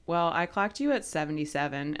 "Well, I clocked you at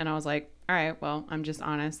 77." And I was like, "All right, well, I'm just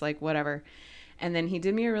honest, like whatever." And then he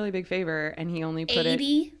did me a really big favor, and he only put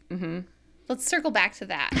 80? it. Mm-hmm. Let's circle back to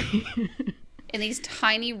that. In these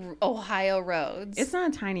tiny Ohio roads. It's not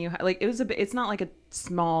a tiny, like it's not like a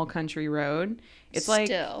small country road. It's like,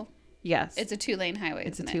 still. Yes. It's a 2-lane highway.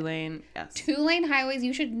 It's a 2-lane. Yes. 2-lane highways,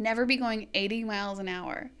 you should never be going 80 miles an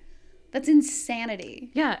hour. That's insanity.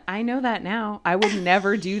 Yeah, I know that now. I would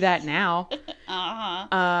never do that now.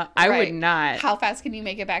 Uh-huh. I would not. How fast can you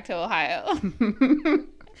make it back to Ohio?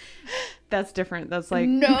 That's different. That's like...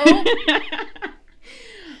 No.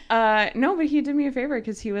 No, but he did me a favor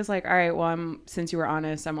because he was like, all right, well, since you were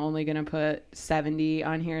honest, I'm only going to put 70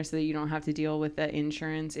 on here so that you don't have to deal with the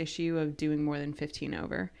insurance issue of doing more than 15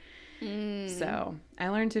 over. So I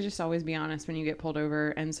learned to just always be honest when you get pulled over.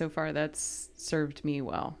 And so far that's served me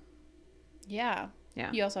well. Yeah.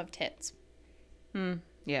 Yeah. You also have tits.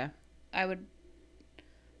 Yeah. I would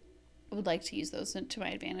like to use those to my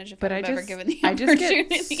advantage if but I'm ever given the I opportunity.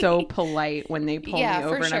 just get so polite when they pull me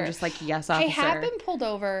over, and I'm just like, yes, officer. I have been pulled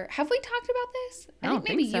over. Have we talked about this? I think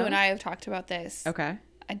maybe you and I have talked about this. Okay.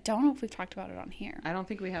 I don't know if we've talked about it on here. I don't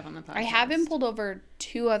think we have on the podcast. I have been pulled over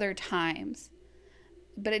 2 other times,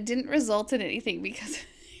 but it didn't result in anything because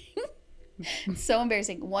it's so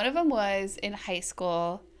embarrassing. One of them was in high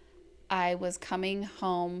school. I was coming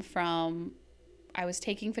home from... I was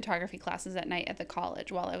taking photography classes at night at the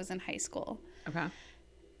college while I was in high school. Okay.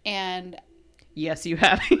 And yes, you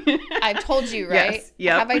have. I've told you, right? Yes.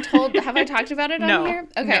 Yep. Have I talked about it on here?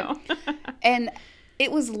 Okay. No. And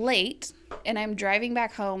it was late, and I'm driving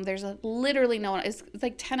back home. There's literally no one. It's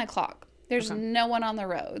like 10 o'clock. There's no one on the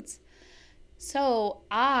roads. So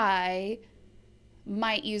I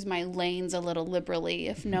might use my lanes a little liberally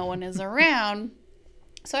if no one is around.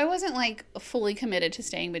 So I wasn't like fully committed to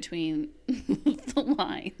staying between the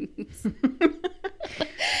lines.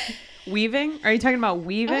 Weaving? Are you talking about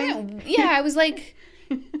weaving? Yeah, I was like,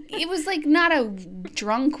 it was like not a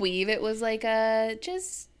drunk weave. It was like I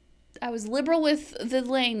was liberal with the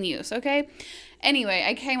lane use, okay? Anyway,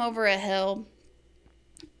 I came over a hill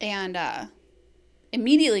and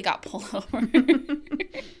immediately got pulled over.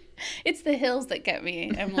 It's the hills that get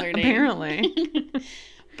me, I'm learning. Apparently.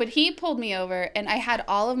 But he pulled me over, and I had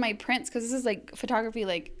all of my prints, because this is like photography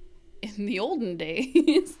like in the olden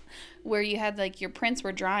days where you had like your prints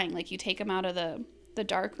were drying. Like you take them out of the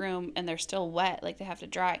dark room and they're still wet, like they have to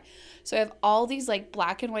dry. So I have all these like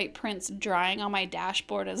black and white prints drying on my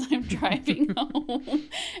dashboard as I'm driving home.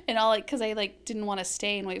 And all like, because I like didn't want to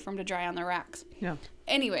stay and wait for them to dry on the racks. Yeah.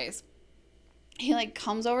 Anyways, he like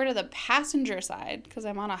comes over to the passenger side because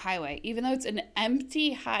I'm on a highway, even though it's an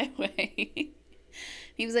empty highway.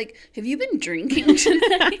 He was like, "Have you been drinking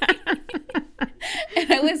tonight?"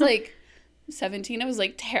 And I was like 17. I was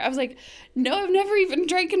like, "No, I've never even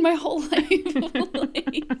drank in my whole life."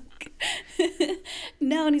 Like,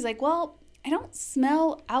 no. And he's like, "Well, I don't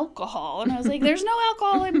smell alcohol." And I was like, "There's no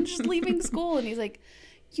alcohol. I'm just leaving school." And he's like,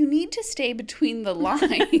 "You need to stay between the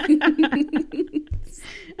lines."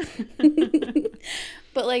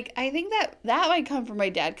 But, like, I think that might come from my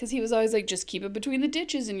dad, because he was always like, just keep it between the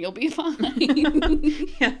ditches and you'll be fine.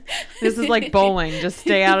 Yeah. This is like bowling. Just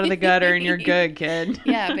stay out of the gutter and you're good, kid.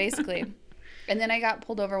 Yeah, basically. And then I got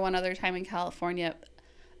pulled over one other time in California,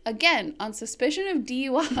 again, on suspicion of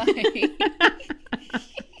DUI.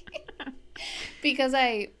 Because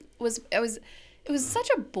it was such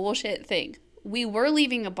a bullshit thing. We were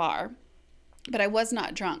leaving a bar, but I was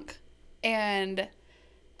not drunk. And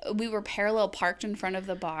we were parallel parked in front of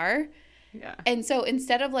the bar. Yeah. And so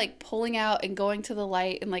instead of like pulling out and going to the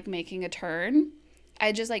light and like making a turn,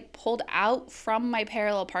 I just like pulled out from my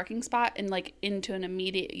parallel parking spot and like into an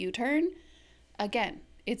immediate U-turn. Again,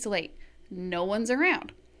 it's late. No one's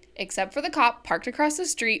around except for the cop parked across the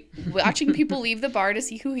street watching people leave the bar to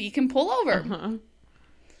see who he can pull over. Uh-huh.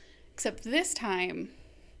 Except this time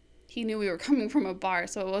he knew we were coming from a bar,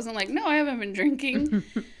 so it wasn't like, no, I haven't been drinking.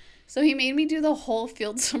 So he made me do the whole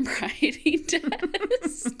field sobriety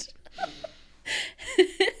test.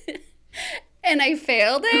 And I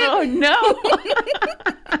failed it. Oh, no.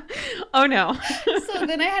 Oh, no. So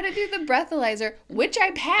then I had to do the breathalyzer, which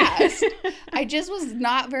I passed. I just was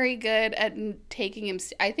not very good at taking him.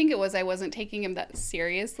 I think it was I wasn't taking him that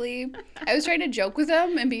seriously. I was trying to joke with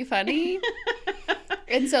him and be funny.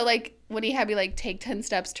 And so, like, when he had me, like, take 10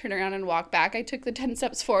 steps, turn around and walk back, I took the 10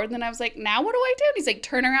 steps forward. And then I was like, now what do I do? And he's like,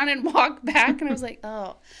 turn around and walk back. And I was like,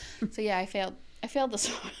 oh. So, yeah, I failed. I failed the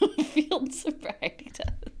field sobriety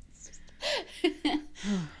test.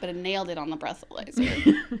 But I nailed it on the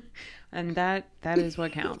breathalyzer. And that is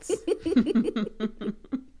what counts.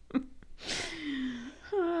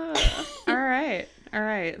 All right.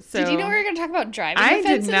 So did you know we were going to talk about driving I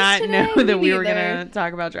offenses did not today? know that Me we were neither. going to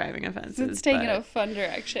talk about driving offenses. It's taking but a fun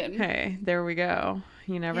direction. hey, there we go.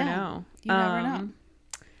 You never know. You never know.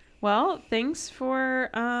 Well, thanks for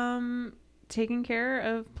taking care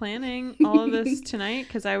of planning all of this tonight,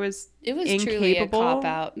 because I was It was truly a incapable cop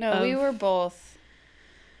out. No, we of- were both.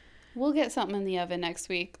 We'll get something in the oven next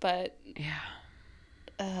week, but yeah.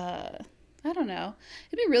 I don't know.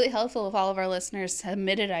 It'd be really helpful if all of our listeners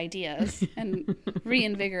submitted ideas and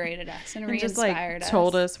reinvigorated us and And just re-inspired like us.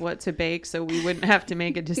 told us what to bake so we wouldn't have to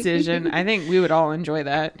make a decision. I think we would all enjoy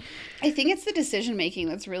that. I think it's the decision making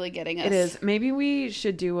that's really getting us. It is. Maybe we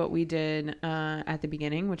should do what we did at the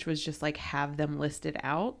beginning, which was just like have them listed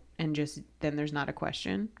out and just then there's not a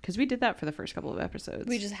question, because we did that for the first couple of episodes.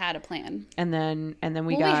 We just had a plan. and then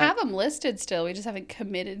we We got have them listed still. We just haven't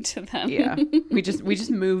committed to them. yeah. We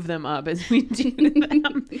just move them up as we do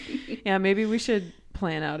them. Yeah, maybe we should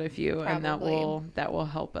plan out a few, and Probably. that will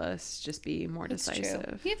help us just be more That's decisive.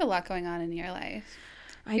 true. You have a lot going on in your life.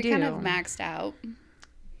 You're You're kind of maxed out.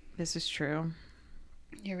 This is true.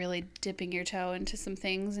 You're really dipping your toe into some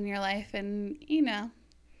things in your life, and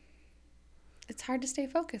it's hard to stay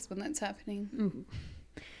focused when that's happening.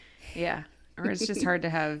 Yeah. Or it's just hard to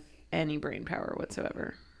have any brain power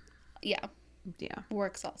whatsoever. Yeah. Yeah.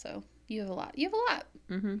 Works also. You have a lot.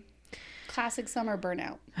 Mm-hmm. Classic summer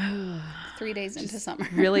burnout. 3 days into summer.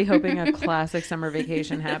 Really hoping a classic summer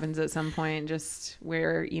vacation happens at some point, just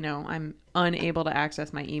where, I'm unable to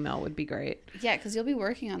access my email would be great. Yeah, because you'll be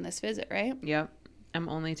working on this visit, right? Yep. I'm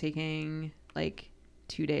only taking like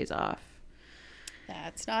 2 days off.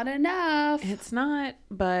 That's not enough. It's not,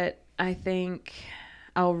 but I think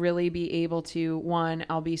I'll really be able to, one,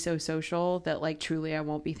 I'll be so social that like truly I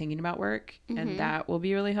won't be thinking about work, and that will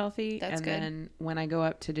be really healthy. That's and good. Then when I go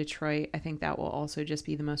up to Detroit, I think that will also just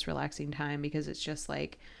be the most relaxing time, because it's just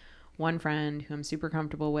like one friend who I'm super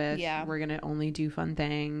comfortable with. Yeah. We're going to only do fun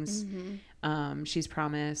things. She's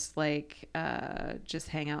promised like just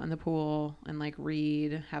hang out in the pool and like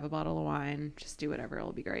read, have a bottle of wine, just do whatever.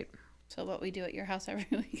 It'll be great. So what we do at your house every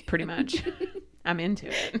week. Pretty much. I'm into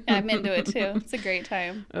it. I'm into it too. It's a great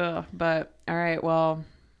time. Ugh, but all right, well,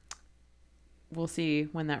 we'll see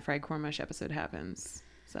when that fried corn mush episode happens.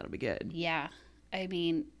 So that'll be good. Yeah. I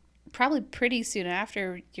mean, probably pretty soon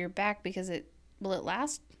after you're back, because will it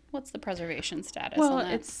last? What's the preservation status Well, on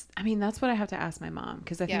that? that's what I have to ask my mom,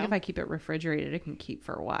 because I think Yeah. if I keep it refrigerated, it can keep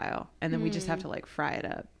for a while, and then we just have to like fry it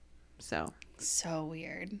up. So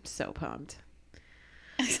weird. so pumped.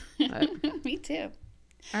 But, Me too.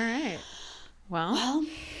 all right. Well,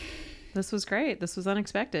 this was great. This was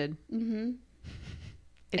unexpected. Mm-hmm.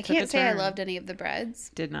 It I took a can't say I turn. loved any of the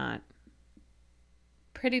breads. Did not.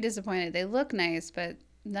 Pretty disappointed. They look nice, but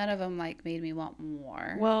none of them like made me want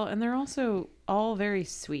more. Well, and they're also all very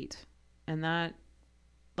sweet, and that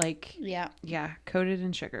like Yeah. coated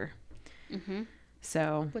in sugar. Mm-hmm.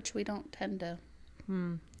 So Which we don't tend to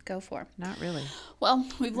go for. not really. Well,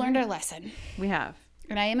 we've learned our lesson. We have.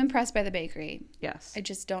 And I am impressed by the bakery. Yes. I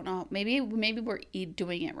just don't know. Maybe we're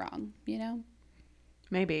doing it wrong,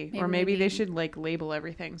 Maybe. Or maybe they should like label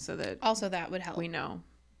everything so that Also, that would help. we know.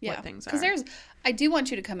 what things are. Because I do want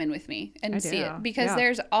you to come in with me and see it, because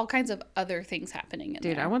there's all kinds of other things happening in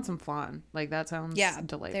there. Dude, I want some flan. Like, that sounds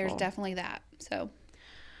delightful. There's definitely that. So,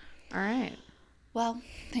 all right. Well,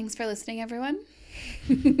 thanks for listening, everyone.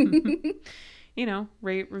 You know,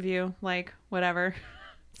 rate, review, like, whatever.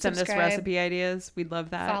 Send us recipe ideas. We'd love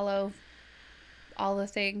that. Follow all the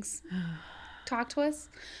things. Talk to us.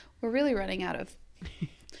 We're really running out of...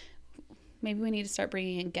 Maybe we need to start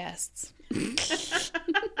bringing in guests.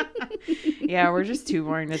 Yeah, we're just too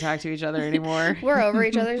boring to talk to each other anymore. We're over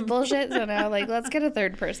each other's bullshit, so now, like, let's get a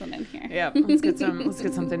third person in here. Yep, let's get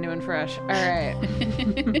something new and fresh. All right.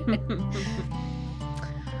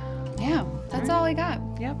 Yeah, that's all I got.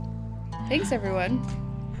 Yep. Thanks, everyone.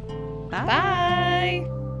 Bye.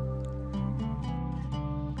 Bye.